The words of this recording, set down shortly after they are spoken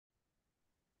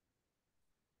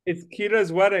It's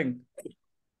Kira's wedding.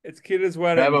 It's Kira's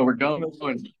wedding. Rabbi, we're going.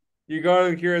 You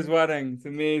go to Kira's wedding. It's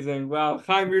amazing. Wow,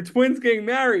 Chaim, your twins getting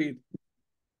married.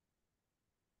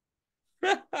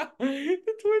 The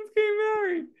twins getting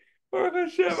married. Baruch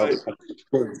Hashem. Baruch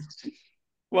Hashem.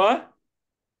 What?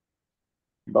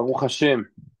 Baruch Hashem.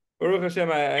 Baruch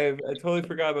Hashem. I totally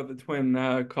forgot about the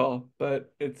twin call,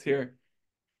 but it's here.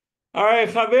 All right,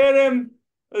 Chaverim,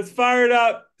 let's fire it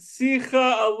up.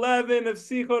 Sicha 11 of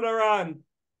Sichot Haran.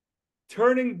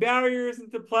 Turning barriers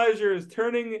into pleasures,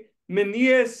 turning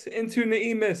menias into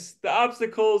neimis, the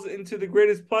obstacles into the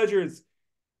greatest pleasures.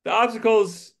 The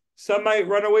obstacles some might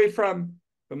run away from,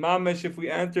 but mamish, if we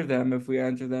enter them,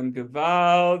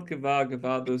 gavald, gavald,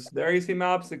 gavald, those very same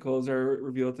obstacles are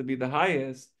revealed to be the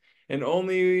highest, and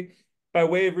only by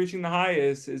way of reaching the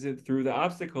highest is it through the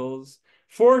obstacles.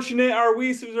 Fortunate are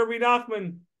we, says Rabbi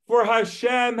Nachman, for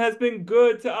Hashem has been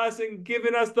good to us and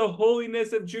given us the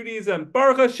holiness of Judaism.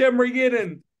 Baruch Hashem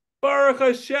Yidden. Baruch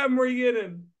Hashem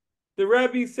Yidden. The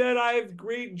Rebbe said, I have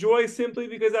great joy simply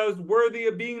because I was worthy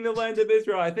of being in the land of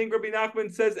Israel. I think Rabbi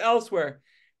Nachman says elsewhere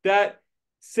that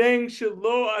saying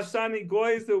Shelo Asani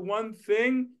Goy is the one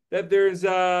thing that there's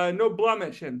no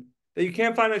blemish in, that you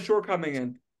can't find a shortcoming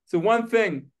in. So one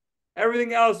thing.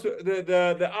 Everything else,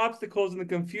 the obstacles and the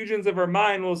confusions of our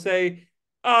mind will say,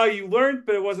 oh, you learned,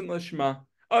 but it wasn't Lishma.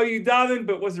 Oh, you davened,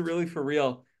 but was it really for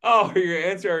real? Oh, are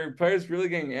your prayers really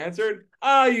getting answered?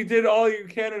 Ah, you did all you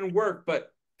can in work,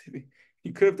 but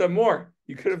you could have done more.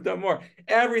 You could have done more.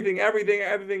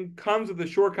 Everything comes with a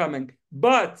shortcoming.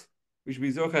 But we should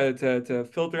be zocha to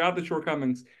filter out the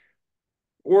shortcomings,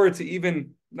 or to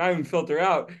even not even filter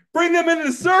out, bring them into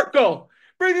the circle.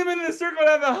 Bring them into the circle and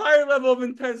have a higher level of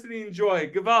intensity and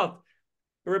joy. Gewalt.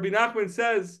 Rabbi Nachman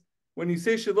says, when you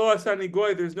say Shelo Asani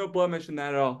Goy, there's no blemish in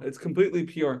that at all. It's completely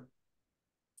pure.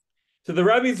 So the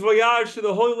Rebbe's voyage to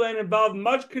the Holy Land involved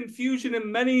much confusion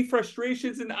and many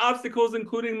frustrations and obstacles,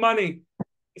 including money.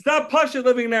 It's not Pasha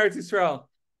living in Eretz Yisrael,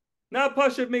 not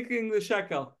Pasha making the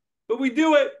shekel, but we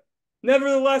do it.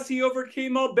 Nevertheless, he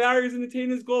overcame all barriers and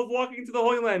attained his goal of walking to the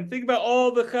Holy Land. Think about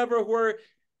all the chevra who are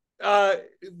uh,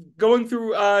 going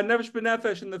through Nefesh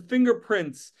B'Nefesh and the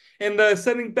fingerprints and the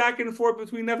sending back and forth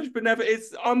between Nefesh B'Nefesh.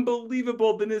 It's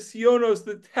unbelievable. The Nisyonos,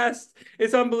 the test,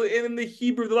 it's unbelievable. And in the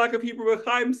Hebrew, the lack of Hebrew,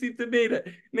 Chaim seems to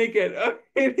make it.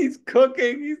 And he's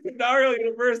cooking. He's in Ariel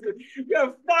University. We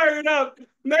got fired up.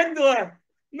 Mendele,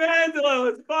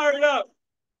 let's fire it up.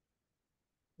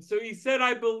 So he said,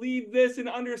 I believe this and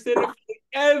understand it.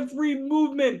 Every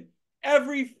movement,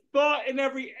 every thought, and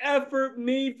every effort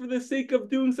made for the sake of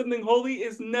doing something holy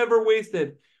is never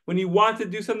wasted. When you want to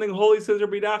do something holy, says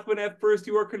Rabbi Nachman, at first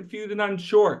you are confused and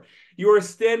unsure. You are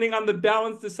standing on the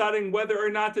balance, deciding whether or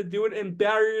not to do it, and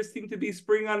barriers seem to be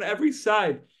springing on every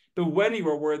side. But when you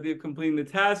are worthy of completing the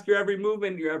task, your every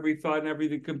movement, your every thought, and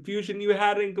every confusion you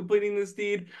had in completing this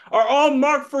deed are all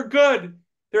marked for good.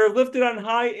 They are lifted on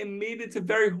high and made into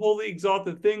very holy,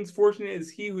 exalted things. Fortunate is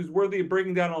he who's worthy of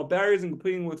bringing down all barriers and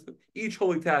completing with each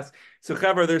holy task. So,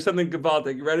 Chaver, there's something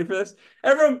gewaltic. You ready for this?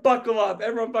 Everyone buckle up.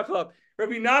 Everyone buckle up.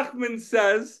 Rabbi Nachman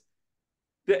says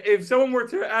that if someone were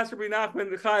to ask Rabbi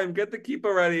Nachman, Chaim, get the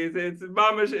kippah ready. It's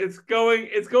mamish. It's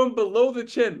going below the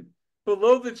chin.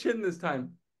 Below the chin this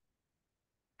time.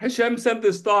 Hashem sent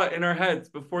this thought in our heads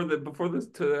before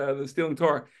the stealing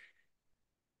Torah.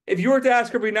 If you were to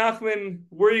ask Rabbi Nachman,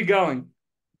 where are you going?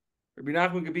 Rabbi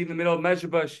Nachman could be in the middle of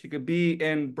Mezhebush. He could be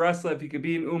in Breslev. He could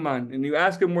be in Uman. And you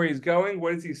ask him where he's going,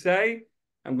 what does he say?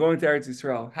 I'm going to Eretz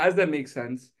Yisrael. How does that make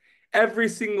sense? Every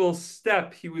single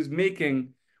step he was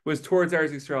making was towards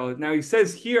Eretz Yisrael. Now he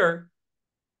says here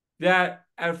that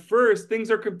at first things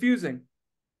are confusing.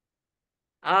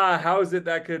 How is it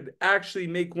that I could actually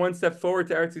make one step forward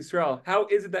to Eretz Yisrael? How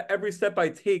is it that every step I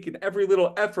take and every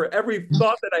little effort, every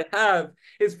thought that I have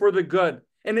is for the good?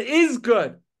 And it is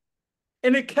good.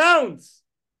 And it counts.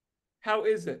 How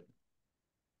is it?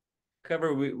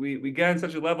 However, we get on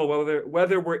such a level,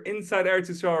 whether we're inside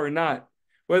Eretz Yisrael or not,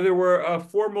 whether we're a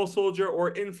formal soldier or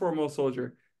informal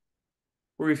soldier,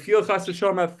 where we feel chas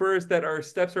v'shalom at first that our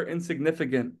steps are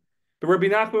insignificant. But Rabbi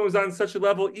Nachman was on such a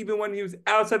level, even when he was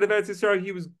outside of Eretz Yisrael,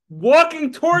 he was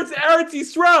walking towards Eretz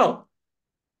Yisrael.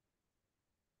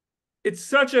 It's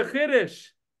such a chiddush.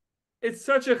 It's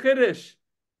such a chiddush.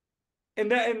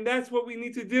 And that's what we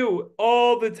need to do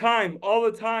all the time, all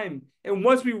the time. And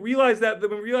once we realize that, then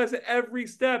we realize that every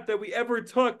step that we ever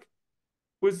took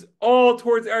was all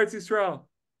towards Eretz Yisrael.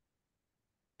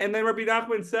 And then Rabbi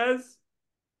Nachman says,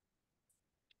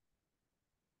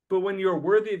 but when you're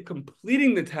worthy of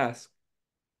completing the task,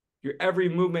 your every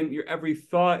movement, your every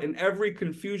thought, and every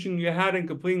confusion you had in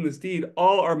completing this deed,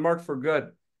 all are marked for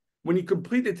good. when you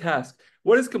complete the task.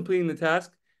 What is completing the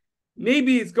task?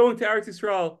 Maybe it's going to Eretz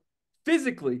Yisrael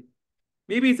physically.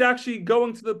 Maybe it's actually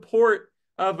going to the port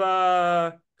of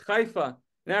Haifa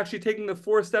and actually taking the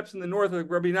 4 steps in the north of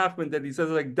Rabbi Nachman that he says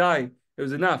like die. It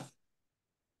was enough.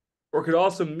 Or it could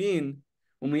also mean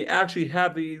when we actually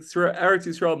have the Eretz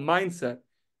Yisrael mindset,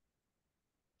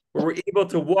 where we're able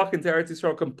to walk into Eretz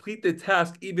Yisrael, complete the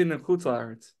task even in Chutz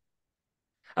La'aretz.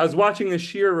 I was watching a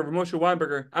shiur of Moshe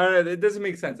Weinberger. I don't know, it doesn't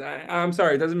make sense. I'm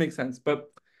sorry, it doesn't make sense, but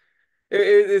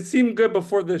it seemed good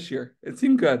before this year. It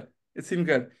seemed good. It seemed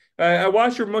good. I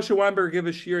watched Moshe Weinberger give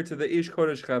a shiur to the Ish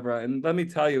Kodesh Chavra, and let me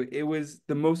tell you, it was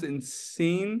the most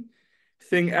insane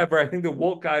thing ever. I think the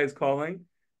Wolt guy is calling.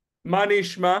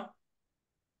 Manishma.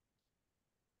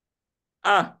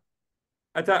 אתה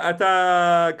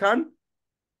כאן?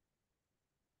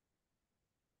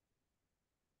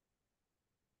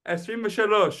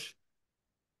 23.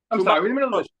 I'm קומה sorry, we're in the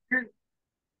middle of this.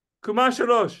 קומה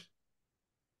 3.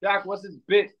 Jack, what's this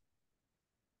bit?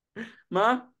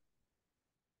 מה?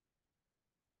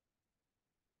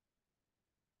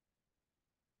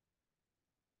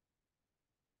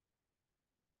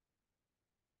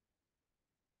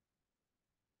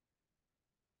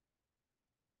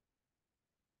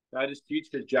 Did I just teach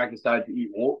because Jack decided to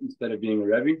eat Walt instead of being a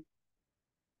Rebbe?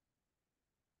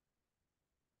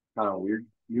 Kind of weird.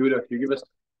 Yehuda, can you give us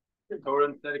Torah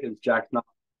instead because Jack's not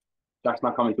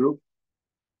coming through?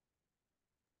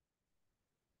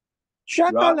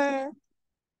 Chocolate.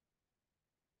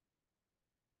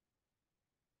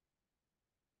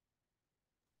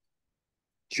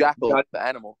 Jackal, the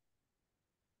animal.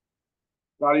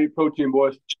 Gotta eat protein,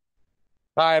 boys.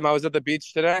 Hi, I was at the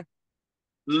beach today,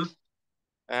 Hmm?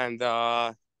 and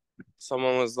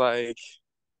someone was like,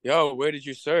 "Yo, where did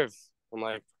you serve?" I'm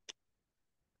like,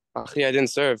 "Achi, I didn't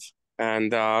serve."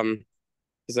 And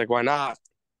he's like, "Why not?"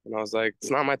 And I was like,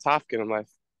 "It's not my tafkin." I'm like,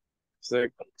 he's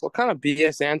like, "What kind of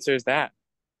BS answer is that?"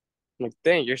 I'm like,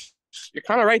 "Dang, you're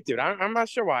kind of right, dude. I'm not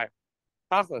sure why."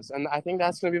 Tachlis, and I think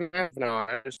that's gonna be my answer now.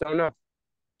 I just don't know.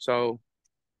 So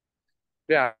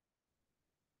yeah, it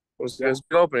was a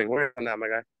good opening. Where on that, my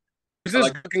guy? Who's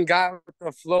this looking guy with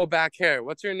the flow back hair?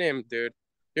 What's your name, dude?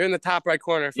 You're in the top right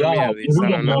corner for me, Yo, at least. I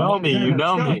don't know. know me, you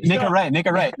know me. Make it right,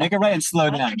 and slow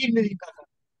down.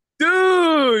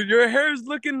 Dude, your hair's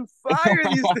looking fire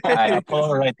these days. I'll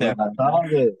pull it right there.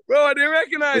 Love it. Bro, I didn't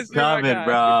recognize you, my Love it, guy.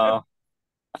 bro.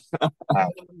 Look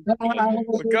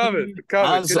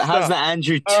How's good the stuff.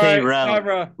 Andrew All right, Terrell?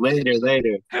 Hebra.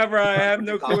 Later. Hebra, I have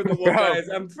no clue what the Wolt guy Bro, is.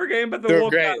 I'm forgetting about the they're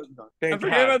Wolt guy. great. I'm Thank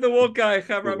forgetting God. about the Wolt guy,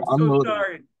 Hebra. I'm so Unloaded.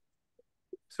 sorry.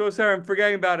 So sorry. I'm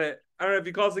forgetting about it. I don't know if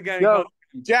he calls again. He Yo, calls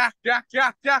again. Jack.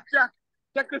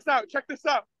 Check this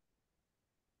out.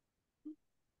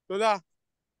 Toda.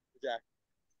 Jack.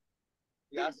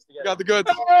 You got the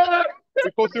goods.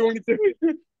 We pull through when you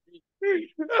do.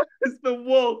 It's the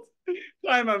Wolt.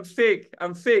 I'm fake.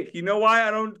 You know why?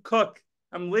 I don't cook.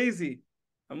 I'm lazy,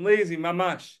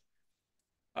 mamash.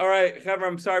 All right, Hebra,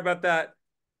 I'm sorry about that.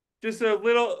 Just a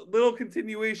little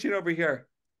continuation over here.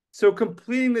 So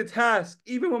completing the task,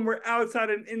 even when we're outside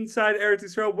and inside Eretz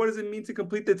Yisrael, what does it mean to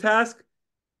complete the task?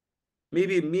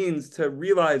 Maybe it means to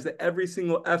realize that every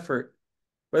single effort,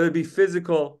 whether it be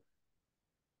physical,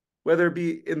 whether it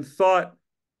be in thought,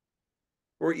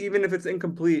 or even if it's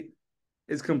incomplete,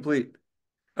 is complete.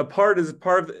 The part is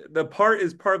part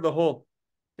of the whole.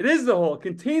 It is the whole. It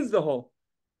contains the whole.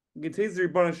 It contains the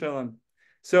Ribbon Shalom.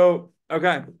 So,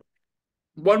 okay.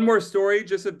 One more story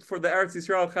just for the Eretz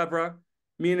Yisrael Chavra,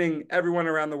 meaning everyone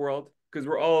around the world, because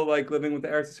we're all like living with the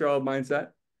Eretz Yisrael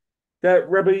mindset. That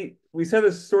we said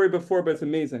this story before, but it's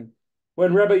amazing.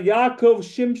 When Rabbi Yaakov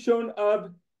Shimshon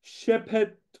of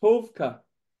Shepetovka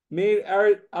made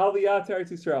Aliyah to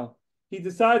Eretz Yisrael, he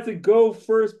decided to go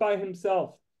first by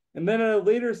himself, and then at a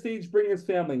later stage bring his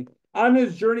family. On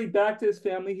his journey back to his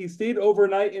family, he stayed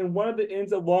overnight in one of the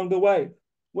inns along the way.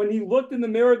 When he looked in the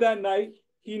mirror that night,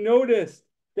 he noticed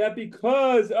that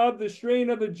because of the strain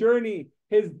of the journey,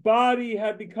 his body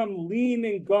had become lean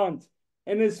and gaunt,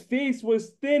 and his face was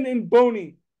thin and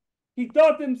bony. He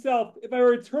thought to himself, if I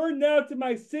return now to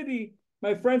my city,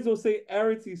 my friends will say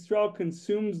Eretz Yisrael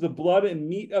consumes the blood and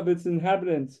meat of its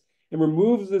inhabitants and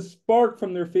removes the spark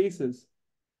from their faces.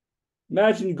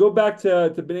 Imagine you go back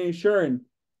to Bnei Shurin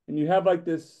and you have like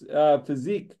this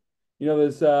physique,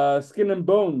 this skin and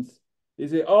bones. They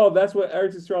say, oh, that's what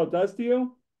Eretz Yisrael does to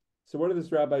you? So what did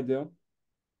this rabbi do?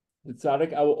 The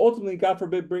tzaddik, I will ultimately, God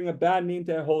forbid, bring a bad name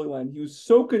to our Holy Land. He was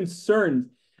so concerned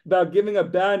about giving a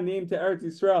bad name to Eretz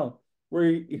Yisrael,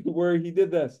 where he did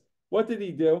this. What did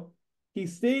he do? He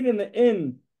stayed in the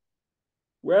inn,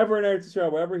 wherever in Eretz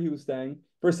Yisrael, wherever he was staying.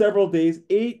 for several days,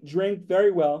 ate, drank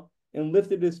very well, and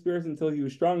lifted his spirits until he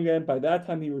was strong again. By that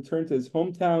time, he returned to his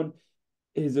hometown.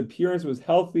 His appearance was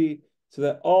healthy, so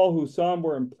that all who saw him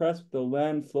were impressed with the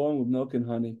land flowing with milk and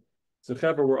honey. So,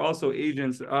 Chevra, we're also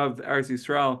agents of Eretz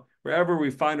Yisrael, wherever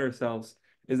we find ourselves,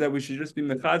 is that we should just be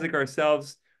mechazik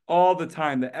ourselves all the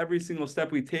time, that every single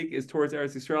step we take is towards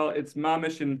Eretz Yisrael. It's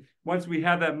mamish, and once we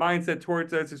have that mindset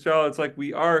towards Eretz Yisrael, it's like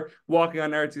we are walking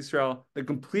on Eretz Yisrael. The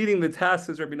completing the task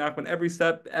is Rabbi Nachman. Every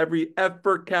step, every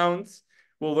effort counts.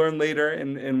 We'll learn later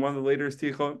in one of the later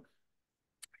Sichot.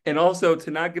 And also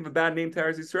to not give a bad name to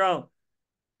Eretz Yisrael,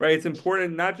 right? It's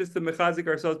important not just to mechazik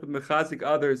ourselves, but mechazik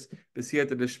others.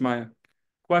 B'siyata d'shmaya.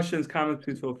 Questions, comments,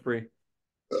 please feel free.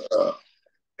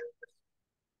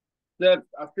 That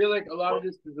I feel like a lot of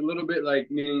this is a little bit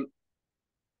like, meaning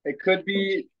it could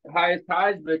be highest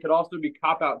ties, but it could also be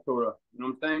cop out Torah. You know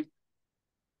what I'm saying?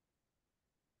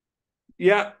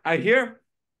 Yeah, I hear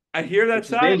that Which is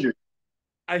side. dangerous.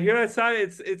 I hear that side.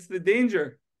 It's the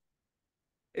danger.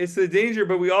 It's the danger,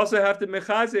 but we also have to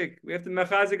mechazik. We have to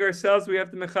mechazik ourselves. We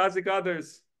have to mechazik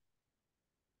others.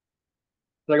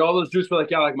 It's like all those Jews were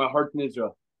like, yeah, like my heart's in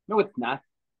Israel. No, it's not.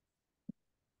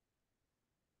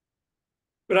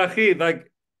 But Achi,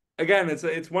 like again,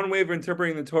 it's one way of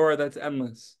interpreting the Torah that's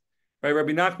endless, right?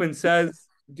 Rabbi Nachman says,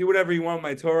 "Do whatever you want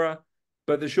with my Torah,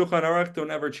 but the Shulchan Aruch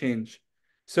don't ever change."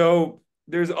 So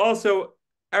there's also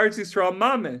Eretz Yisrael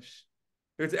Mamish.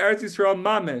 There's Eretz Yisrael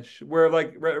Mamish, where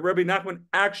like Rabbi Nachman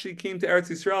actually came to Eretz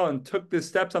Yisrael and took the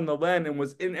steps on the land and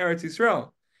was in Eretz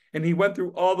Yisrael, and he went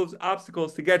through all those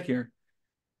obstacles to get here.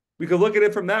 We could look at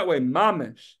it from that way,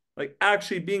 Mamish, like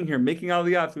actually being here, making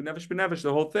Aliyah through Nefesh B'Nefesh,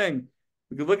 the whole thing.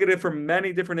 We could look at it from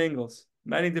many different angles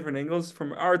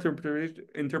from our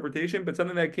interpretation, but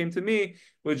something that came to me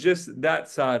was just that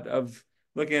side of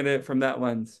looking at it from that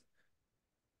lens.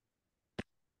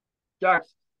 Jack,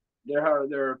 there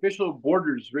are official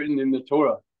borders written in the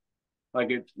Torah.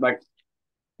 Like it's like,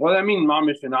 what does that mean,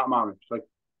 mamish and not mamish? Like,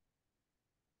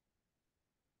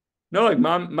 No, like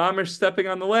mamish stepping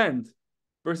on the land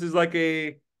versus like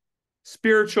a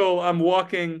spiritual, I'm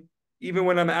walking even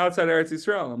when I'm outside Eretz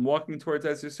Yisrael. I'm walking towards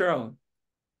Eretz Yisrael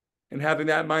and having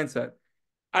that mindset.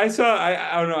 I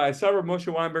don't know, I saw Rav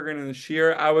Moshe Weinberger in the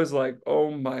Shir. I was like, oh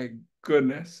my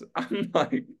goodness. I'm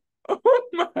like, oh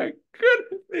my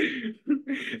goodness.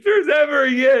 There's ever a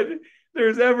yid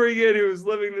who was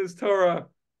living this Torah.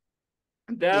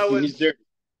 he's dirty.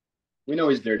 We know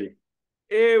he's dirty.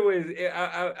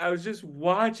 I was just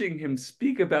watching him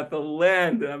speak about the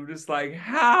land, and I'm just like,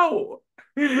 how?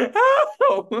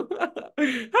 How?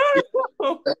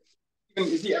 How?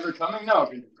 Is he ever coming? No.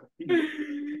 By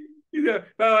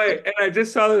the way, and I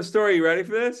just saw the story. You ready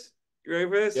for this? You ready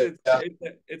for this? Yeah.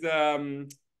 It's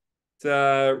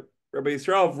Rabbi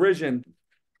Yisrael Vrizhin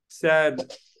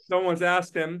said someone's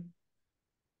asked him,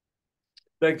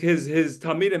 like his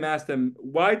Talmidim asked him,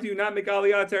 why do you not make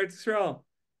Aliyah to Eretz Yisrael?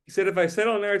 He said, if I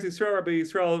settle in Eretz Yisrael, Rabbi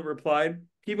Yisrael replied,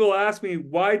 people ask me,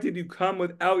 why did you come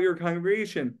without your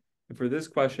congregation? And for this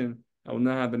question, I will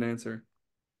not have an answer.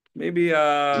 Maybe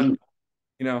it's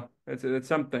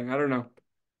something. I don't know.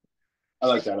 I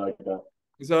like that.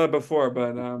 We saw that before,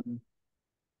 but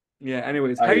yeah.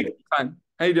 Anyways, how you doing?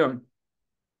 How you doing?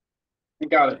 I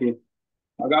got it.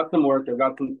 I got some work. I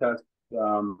got some tests.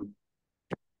 I'm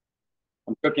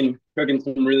cooking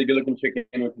some really good looking chicken,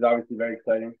 which is obviously very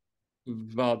exciting.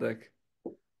 Valdek,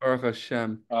 Baruch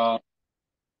Hashem. Yeah,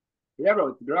 bro,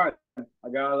 it's a grind. I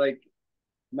got I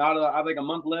have like a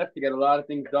month left to get a lot of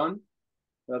things done.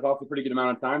 So that's also a pretty good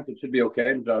amount of time, so it should be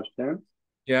okay.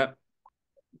 Yeah.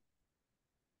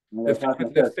 The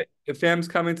fam's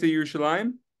coming to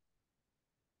Yerushalayim.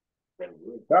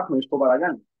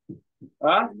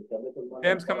 Huh?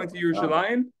 Fam's coming to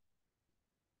Yerushalayim.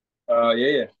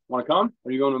 Yeah. Want to come? Or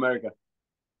are you going to America?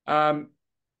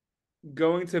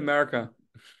 Going to America.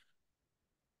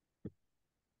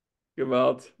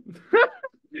 Gewalt.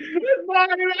 No,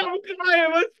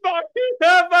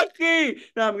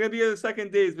 I'm gonna be here the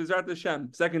second days. B'ezrat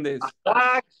Hashem. Second days.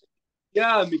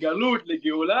 Yeah, מגלות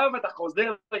לגאולה ואתה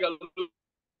חוזר לגלות.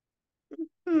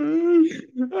 Oh,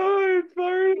 I'm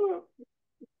fired up.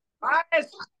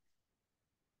 Nice.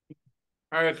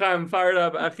 All right, Chaim, I'm fired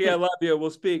up. Achi, I love you. We'll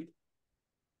speak.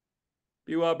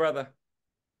 Be well, brother.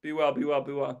 Be well.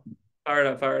 Fired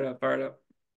up.